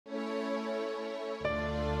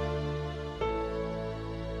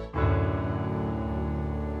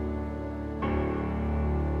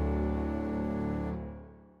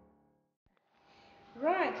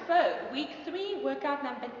week 3, workout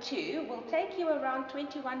number 2 will take you around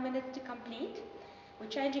 21 minutes to complete. We're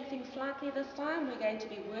changing things slightly this time. We're going to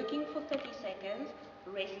be working for 30 seconds,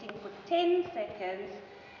 resting for 10 seconds.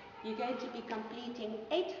 You're going to be completing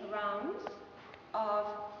 8 rounds of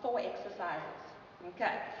 4 exercises.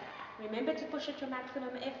 Okay. Remember to push at your maximum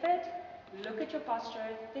effort. Look at your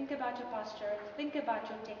posture, think about your posture, think about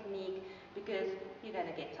your technique, because you're going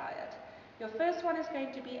to get tired. Your first one is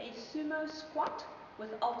going to be a sumo squat with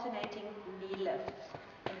alternating knee lifts.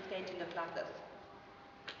 And it's going to look like this.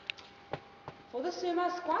 For the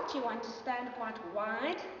sumo squat, you want to stand quite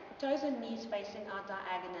wide, toes and knees facing out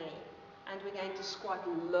diagonally. And we're going to squat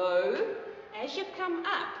low. As you come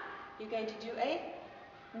up, you're going to do a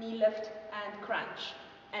knee lift and crunch.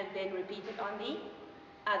 And then repeat it on the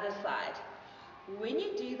other side. When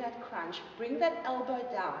you do that crunch, bring that elbow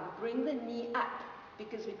down, bring the knee up,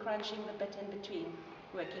 because we're crunching the bit in between,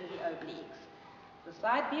 working the obliques. The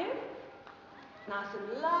side view, nice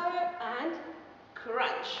and low and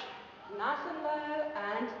crunch. Nice and low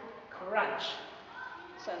and crunch.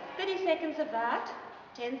 So 30 seconds of that,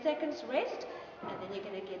 10 seconds rest, and then you're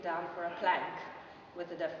going to get down for a plank with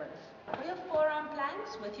the difference. For your forearm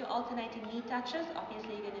planks with your alternating knee touches,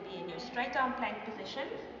 obviously you're going to be in your straight arm plank position,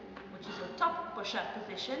 which is your top push-up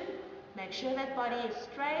position. Make sure that body is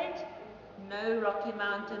straight, no Rocky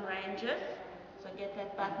Mountain ranges. So get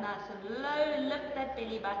that butt nice and low, lift that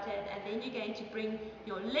belly button, and then you're going to bring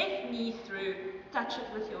your left knee through, touch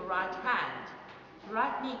it with your right hand.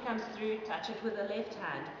 Right knee comes through, touch it with the left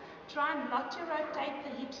hand. Try not to rotate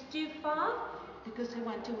the hips too far, because we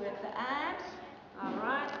want to work the abs.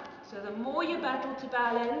 Alright, so the more you battle to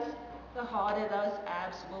balance, the harder those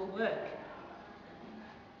abs will work.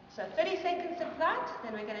 So 30 seconds of that,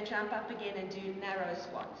 then we're going to jump up again and do narrow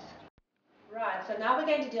squats. Right, so now we're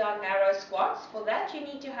going to do our narrow squats. For that you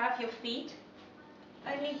need to have your feet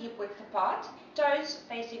only hip width apart, toes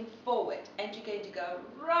facing forward, and you're going to go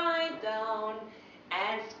right down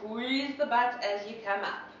and squeeze the butt as you come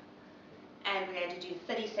up. And we're going to do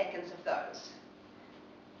 30 seconds of those.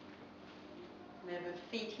 Remember,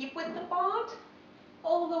 feet hip width apart,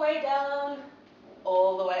 all the way down,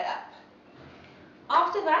 all the way up.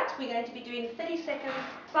 After that, we're going to be doing 30 seconds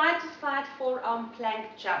side-to-side forearm plank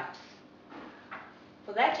jumps.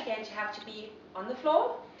 For that, you're going to have to be on the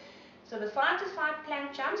floor. So the side-to-side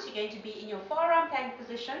plank jumps, you're going to be in your forearm plank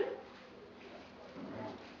position.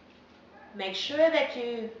 Make sure that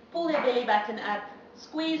you pull your belly button up,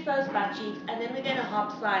 squeeze those butt cheeks, and then we're going to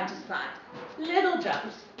hop side to side. Little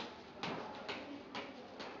jumps.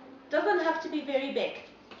 Doesn't have to be very big.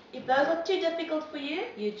 If those are too difficult for you,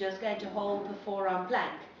 you're just going to hold the forearm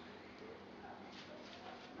plank.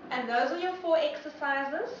 And those are your 4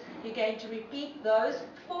 exercises. You're going to repeat those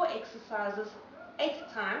 4 exercises 8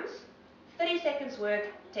 times, 30 seconds work,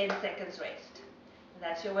 10 seconds rest. And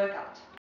that's your workout.